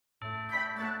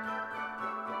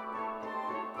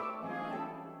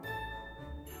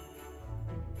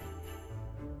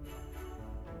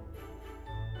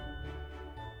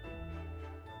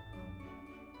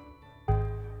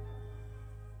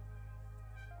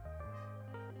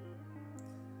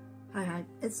Hi,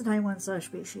 it's the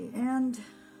Thankmas/Bishie, and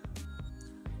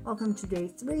welcome to day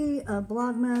 3 of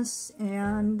Vlogmas.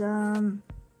 And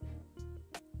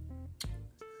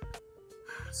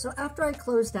so after I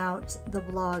closed out the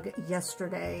vlog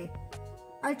yesterday,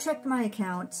 I checked my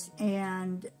account,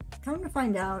 and come to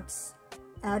find out,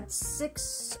 at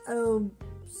 6:00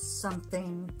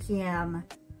 something p.m.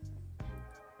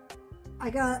 I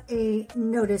got a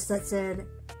notice that said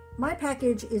my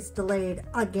package is delayed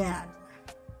again.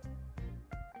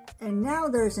 And now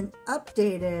there's an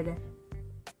updated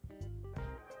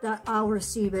that I'll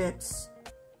receive it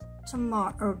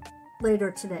tomorrow or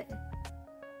later today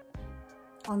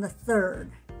on the 3rd.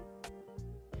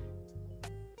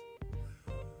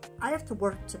 I have to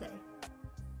work today,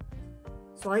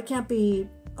 so I can't be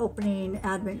opening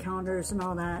advent calendars and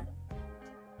all that.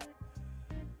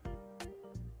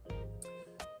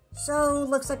 So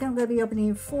looks like I'm going to be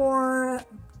opening 4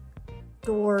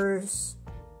 doors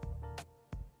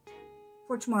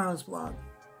for tomorrow's vlog.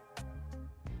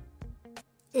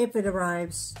 If it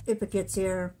arrives, if it gets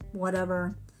here,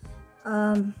 whatever.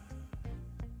 I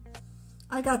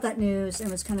got that news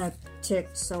and was kind of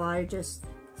ticked, so I just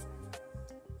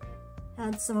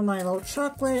had some of my little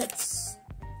chocolates,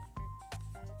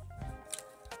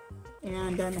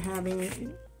 and I'm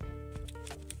having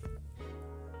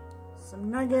some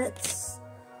nuggets.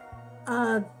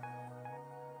 God,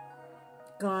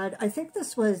 I think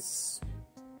this was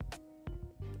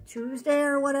Tuesday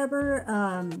or whatever.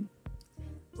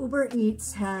 Uber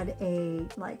Eats had a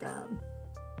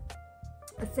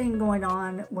thing going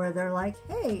on where they're like,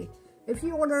 hey, if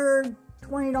you order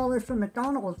 $20 from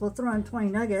McDonald's, we'll throw in 20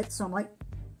 nuggets. So I'm like,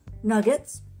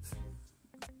 nuggets?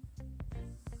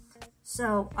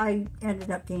 So I ended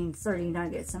up getting 30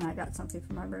 nuggets, and I got something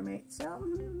from my roommate. So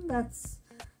that's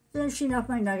finishing off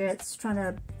my nuggets, trying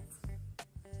to...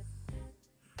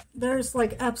 There's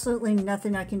like absolutely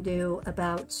nothing I can do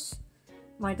about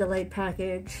my delayed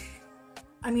package.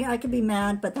 I mean, I could be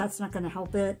mad, but that's not going to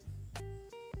help it.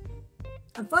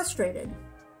 I'm frustrated.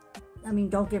 I mean,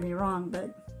 don't get me wrong,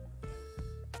 but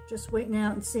just waiting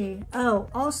out and see. Oh,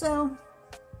 also,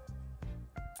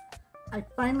 I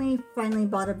finally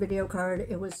bought a video card.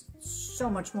 It was so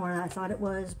much more than I thought it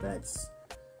was, but,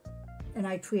 and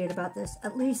I tweeted about this,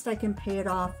 at least I can pay it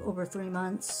off over 3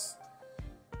 months.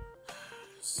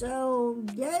 So,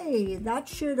 yay, that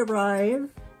should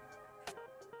arrive.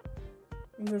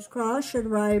 Fingers crossed, should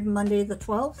arrive Monday the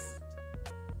 12th.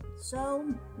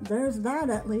 So, there's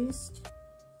that at least.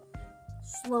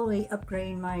 Slowly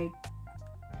upgrading my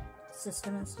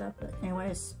system and stuff, but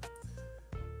anyways.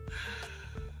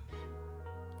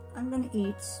 I'm gonna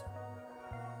eat.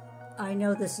 I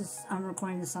know I'm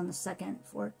recording this on the 2nd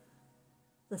for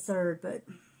the 3rd, but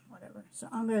whatever. So,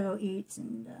 I'm gonna go eat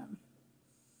and,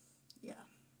 yeah.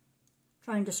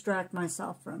 Try and distract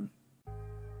myself from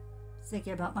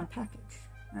thinking about my package.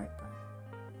 Alright, bye.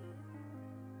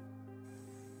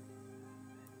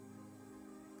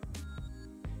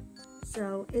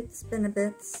 So, it's been a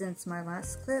bit since my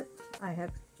last clip. I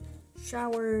have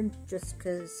showered just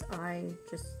because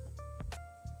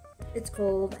it's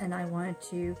cold and I wanted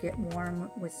to get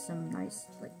warm with some nice,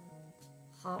 like,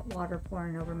 hot water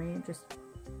pouring over me. Just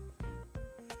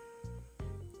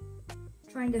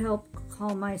trying to help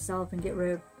calm myself and get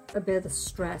rid of a bit of the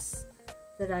stress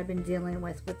that I've been dealing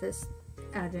with this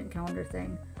advent calendar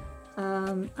thing.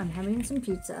 I'm having some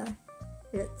pizza.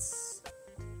 It's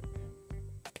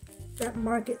that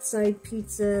market side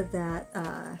pizza that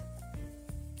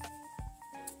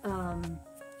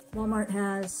Walmart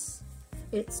has.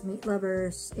 It's meat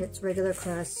lovers, it's regular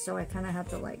crust, so I kind of have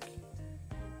to like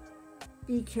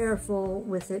be careful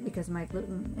with it because of my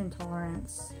gluten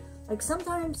intolerance. Like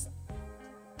sometimes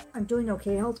I'm doing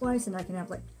okay health-wise and I can have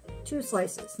like 2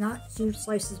 slices, not 2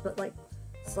 slices, but like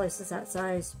slices that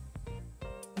size.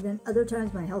 And then other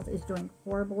times my health is doing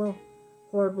horrible,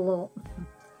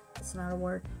 it's not a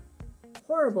word,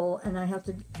 horrible, and I have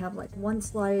to have like 1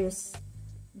 slice,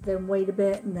 then wait a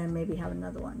bit, and then maybe have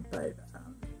another one. But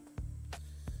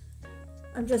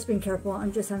I'm just being careful.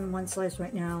 I'm just having 1 slice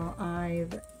right now. I'm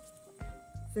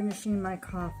finishing my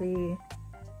coffee,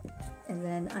 and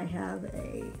then I have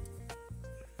a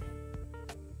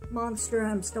Monster.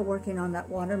 I'm still working on that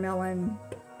watermelon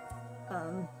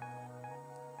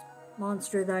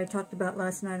Monster that I talked about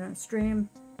last night on stream.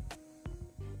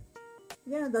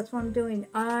 Yeah, that's what I'm doing.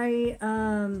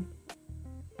 I'm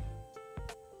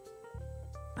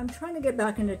trying to get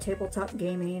back into tabletop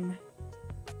gaming,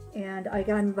 and I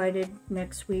got invited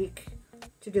next week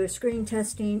to do a screen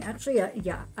testing. Actually,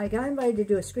 yeah, I got invited to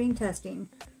do a screen testing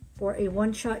for a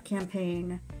one-shot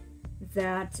campaign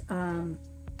that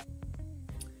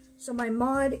So my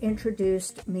mod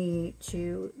introduced me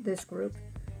to this group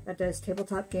that does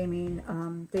tabletop gaming.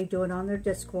 They do it on their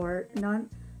Discord.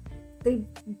 They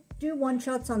do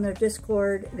one-shots on their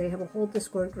Discord. They have a whole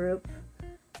Discord group.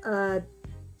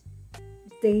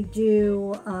 They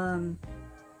do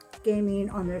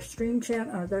gaming on their stream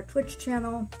channel or their Twitch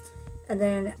channel, and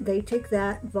then they take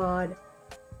that VOD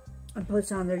and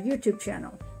post it on their YouTube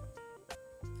channel.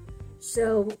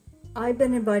 So I've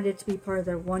been invited to be part of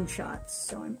their one-shots,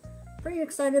 so I'm pretty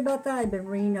excited about that. I've been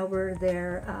reading over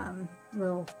their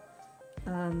little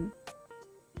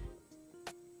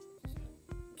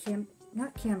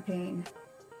not campaign,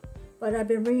 but I've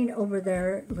been reading over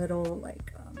their little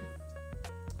like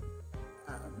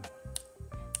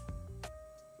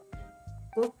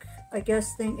book, I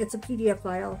guess, thing. It's a PDF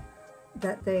file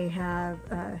that they have,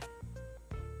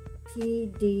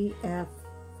 PDF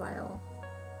file.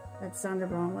 That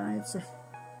sounded wrong when I said.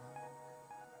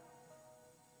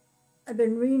 I've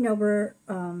been reading over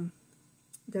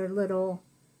their little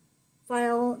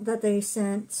file that they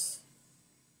sent,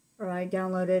 or I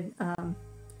downloaded.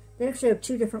 They actually have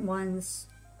two different ones,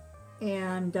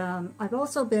 and I've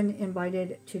also been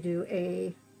invited to do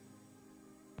a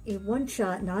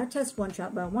one-shot, not a test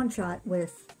one-shot, but a one-shot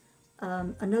with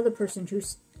another person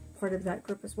who's part of that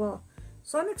group as well.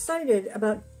 So I'm excited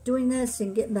about doing this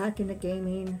and getting back into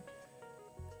gaming.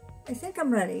 I think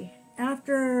I'm ready.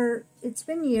 After, it's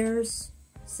been years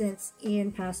since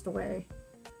Ian passed away,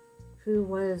 who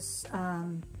was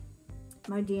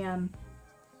my DM.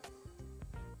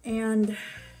 And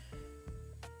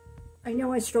I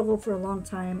know I struggled for a long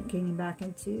time getting back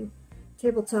into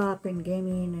tabletop and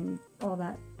gaming and all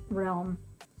that realm.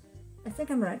 I think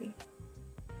I'm ready.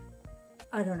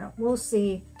 I don't know. We'll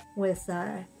see with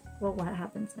what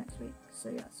happens next week. So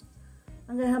yes,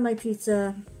 I'm gonna have my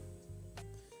pizza,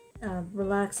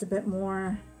 relax a bit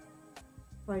more,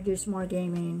 probably do some more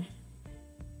gaming,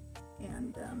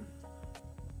 and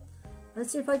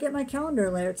let's see if I get my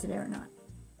calendar later today or not.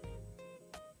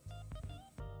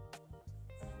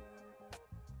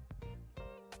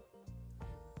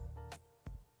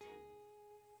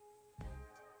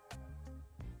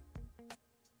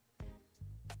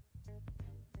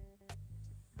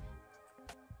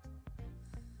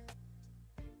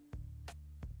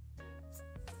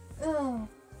 Oh,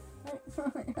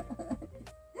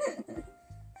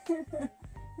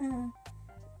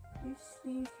 your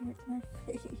sleeve hurt my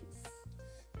face.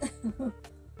 Oh,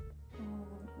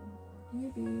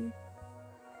 maybe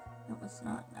that was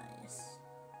not nice.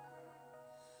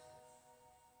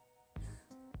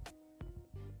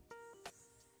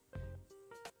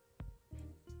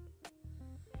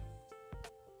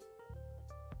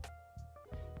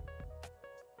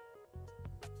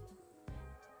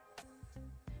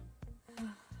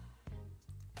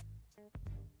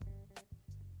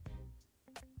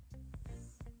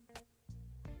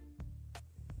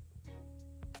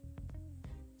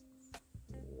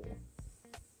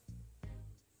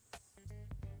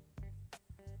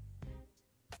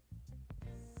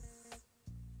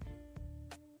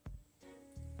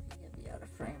 Out of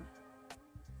frame.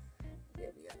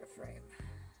 Get me out of frame.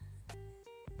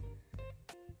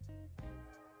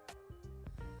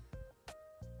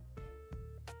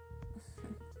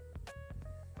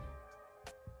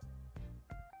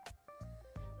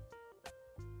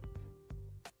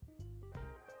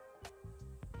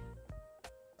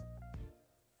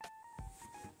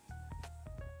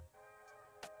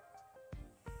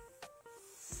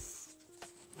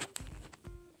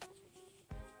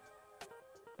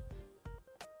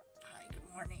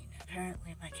 Morning.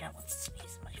 Apparently my cat wants to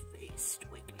sneeze in my face to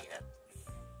wake me up.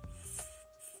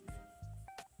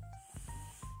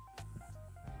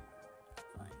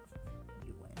 Fine.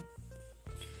 You win.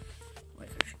 Wait,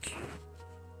 there's a cute.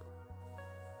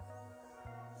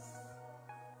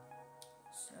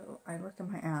 So I looked at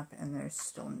my app and there's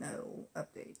still no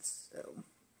updates, so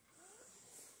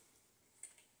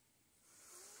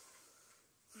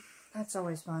that's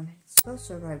always fun. It's supposed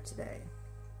to arrive today.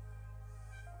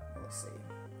 We'll see.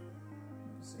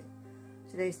 We'll see.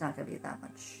 Today's not going to be that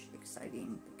much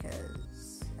exciting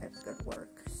because I have to go to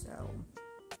work, so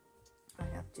I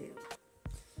have to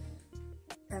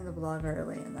end the vlog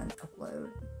early and then upload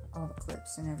all the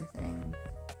clips and everything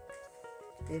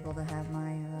to be able to have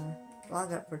my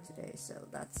vlog up for today, so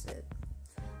that's it.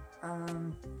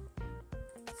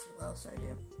 Let's see what else I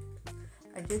do.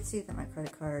 I did see that my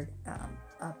credit card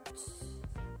upped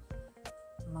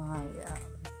my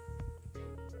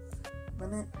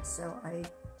limit, so I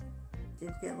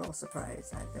did get a little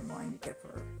surprised. I've been wanting to get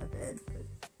for a bit, but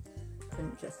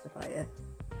couldn't justify it.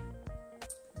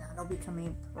 That'll be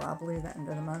coming probably the end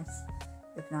of the month,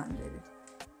 if not in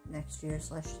next year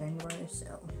 / January,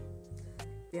 so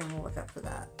be on the lookout for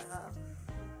that.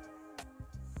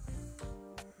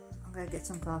 I'm gonna get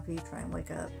some coffee, try and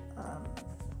wake up. I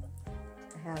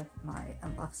have my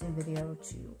unboxing video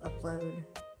to upload,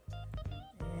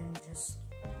 and just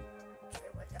try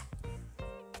to wake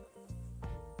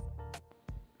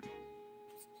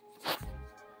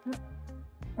up.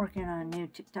 Working on a new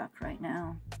TikTok right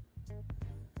now.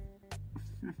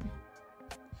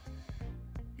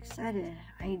 Excited.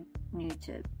 I need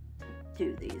to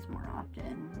do these more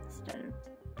often instead of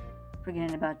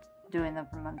forgetting about doing them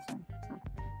for months and for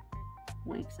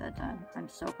weeks at a time. I'm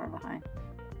so far behind.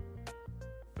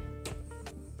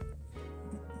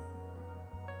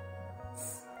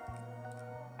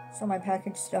 So my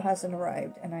package still hasn't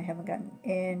arrived and I haven't gotten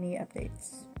any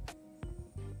updates.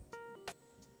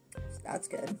 So that's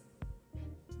good.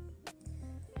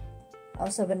 I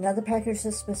also have another package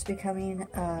that's supposed to be coming.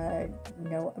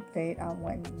 No update on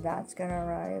when that's gonna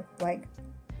arrive. Like,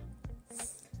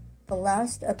 the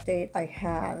last update I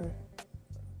have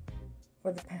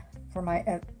for my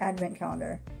advent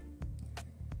calendar,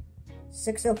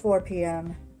 6:04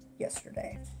 p.m.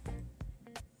 yesterday.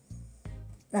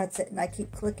 That's it. And I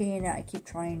keep clicking and I keep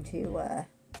trying to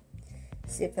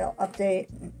see if it'll update.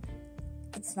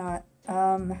 It's not.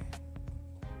 I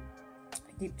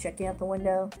keep checking out the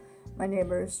window. My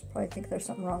neighbors probably think there's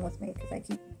something wrong with me because I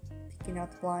keep peeking out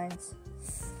the blinds.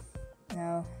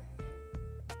 No.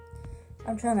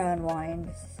 I'm trying to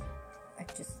unwind.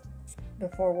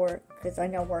 Before work, because I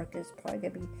know work is probably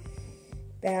going to be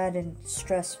bad and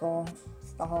stressful.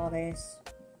 It's the holidays.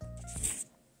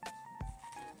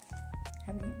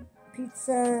 Having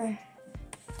pizza.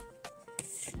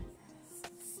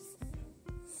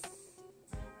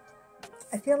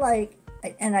 I feel like,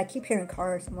 and I keep hearing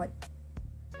cars. I'm like,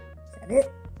 is that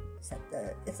it?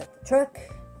 Is that the truck?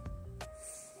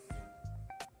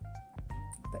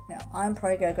 But no, I'm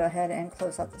probably gonna go ahead and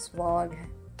close out this vlog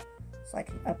so I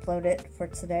can upload it for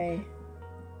today.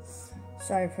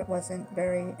 Sorry if it wasn't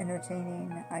very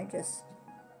entertaining.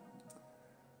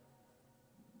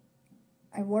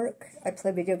 I work, I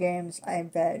play video games, I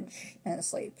veg, and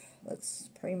sleep. That's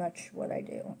pretty much what I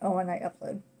do. Oh, and I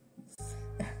upload.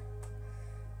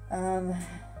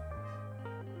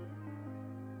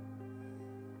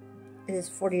 It is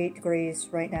 48 degrees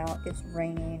right now. It's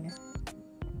raining.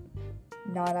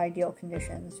 Not ideal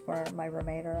conditions for my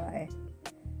roommate or I.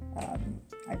 I'm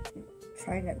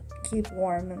trying to keep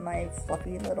warm in my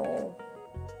fluffy little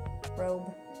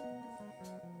robe.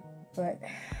 But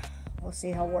we'll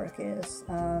see how work is.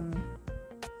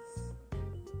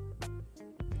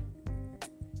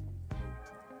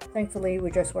 Thankfully,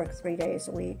 we just work 3 days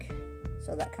a week.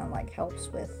 So that kind of like helps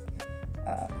with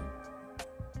our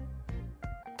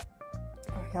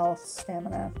health,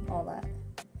 stamina, all that.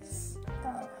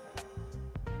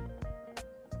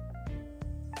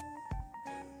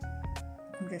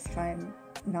 I'm just trying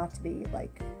not to be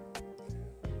like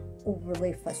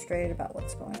overly frustrated about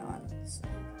what's going on. So.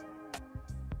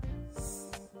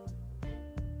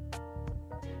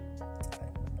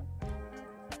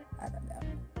 I don't know.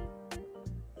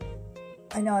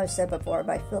 I know I've said before,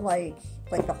 but I feel like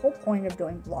the whole point of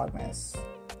doing Vlogmas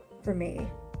for me,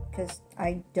 because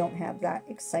I don't have that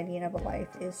exciting of a life,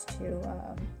 is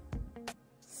to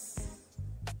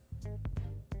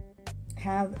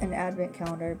have an advent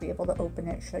calendar, be able to open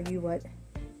it, show you what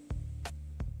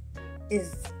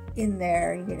is in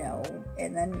there, you know,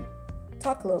 and then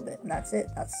talk a little bit, and that's it.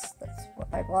 That's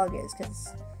what my vlog is,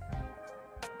 because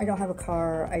I don't have a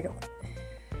car. I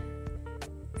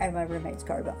have my roommate's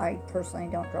car, but I personally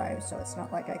don't drive, so it's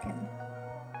not like I can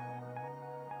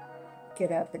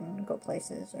get up and go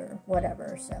places or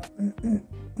whatever. So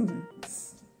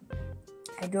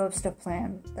I do have stuff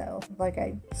planned, though, like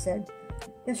I said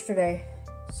yesterday,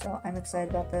 so I'm excited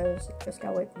about those. Just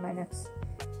gotta wait for my next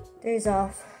days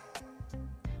off.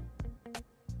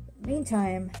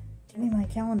 Meantime, give me my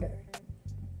calendar.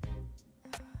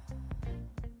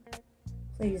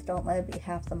 Please don't let it be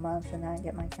half the month and then I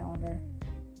get my calendar.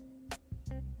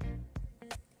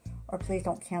 Or please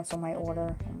don't cancel my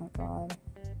order. Oh my god.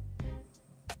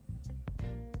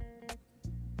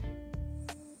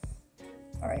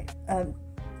 Alright,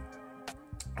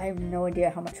 I have no idea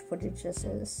how much footage this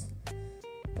is,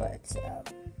 but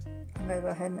I'm going to go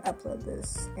ahead and upload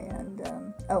this, and,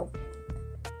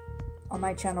 on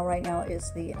my channel right now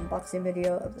is the unboxing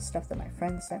video of the stuff that my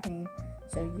friend sent me,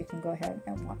 so you can go ahead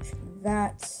and watch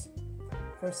that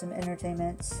for some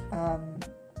entertainment.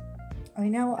 I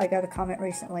know I got a comment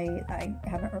recently. I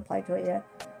haven't replied to it yet.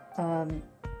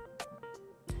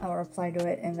 I'll reply to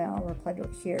it, and then I'll reply to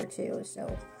it here too.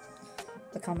 So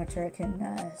the commenter can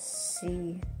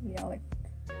see, you know, like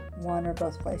one or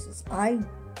both places. I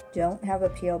don't have a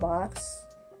P.O. box.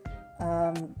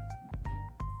 I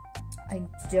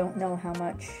don't know how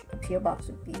much a P.O. box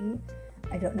would be.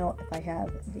 I don't know if I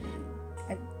have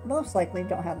I most likely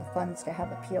don't have the funds to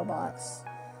have a P.O. box.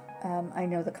 I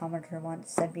know the commenter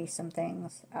wants to send me some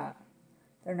things.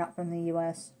 They're not from the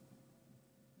U.S.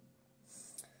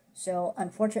 So,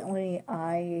 unfortunately,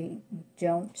 I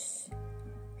don't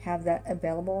have that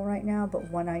available right now.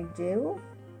 But when I do,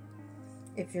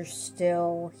 if you're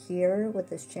still here with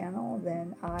this channel,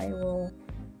 then I will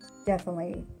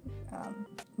definitely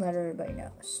let everybody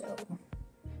know. So,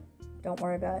 don't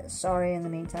worry about it. Sorry in the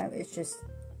meantime. It's just...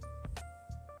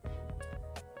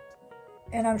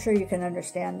 And I'm sure you can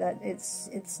understand that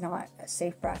it's not a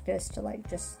safe practice to, like,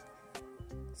 just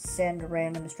send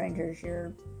random strangers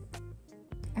your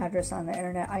address on the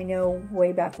internet. I know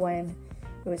way back when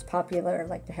it was popular,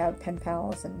 like, to have pen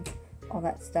pals and all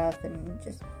that stuff and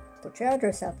just put your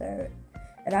address out there.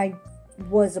 And I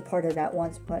was a part of that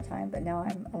once upon a time, but now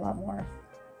I'm a lot more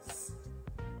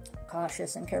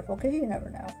cautious and careful because you never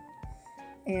know.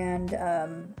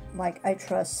 And, like, I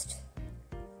trust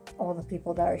all the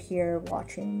people that are here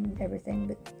watching everything,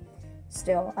 but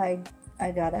still, I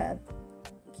gotta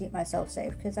keep myself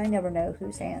safe because I never know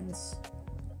whose hands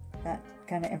that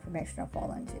kind of information will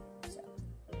fall into. So,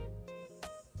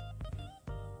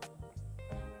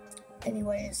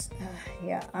 anyways,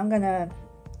 yeah, I'm gonna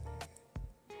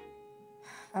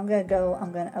go.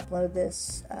 I'm gonna upload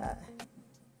this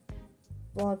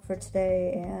vlog for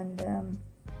today, and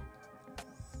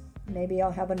maybe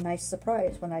I'll have a nice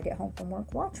surprise when I get home from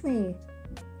work. Watch me!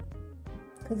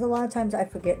 Because a lot of times I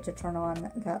forget to turn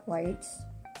on that light,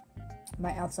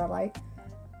 my outside light.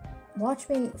 Watch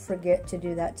me forget to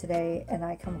do that today, and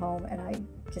I come home and I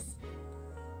just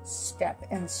step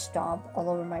and stomp all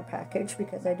over my package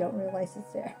because I don't realize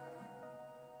it's there.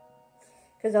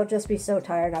 Because I'll just be so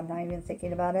tired I'm not even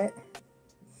thinking about it.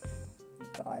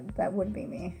 God, that would be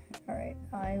me. Alright,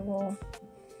 I will...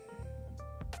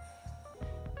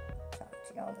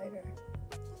 y'all later.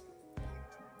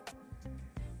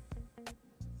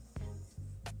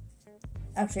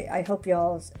 Actually, I hope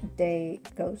y'all's day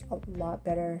goes a lot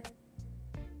better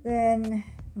than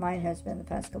mine has been the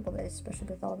past couple days, especially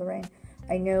with all the rain.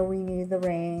 I know we need the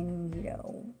rain, you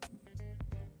know,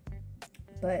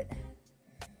 but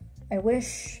I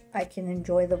wish I can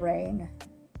enjoy the rain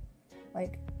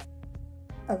like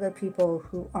other people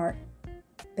who aren't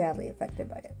badly affected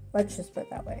by it. Let's just put it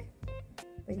that way.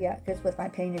 But yeah, because with my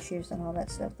pain issues and all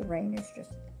that stuff, the rain is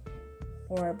just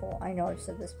horrible. I know I've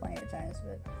said this plenty of times,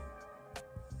 but...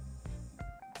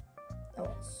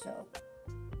 oh, so...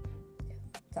 yeah,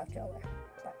 talk to y'all later.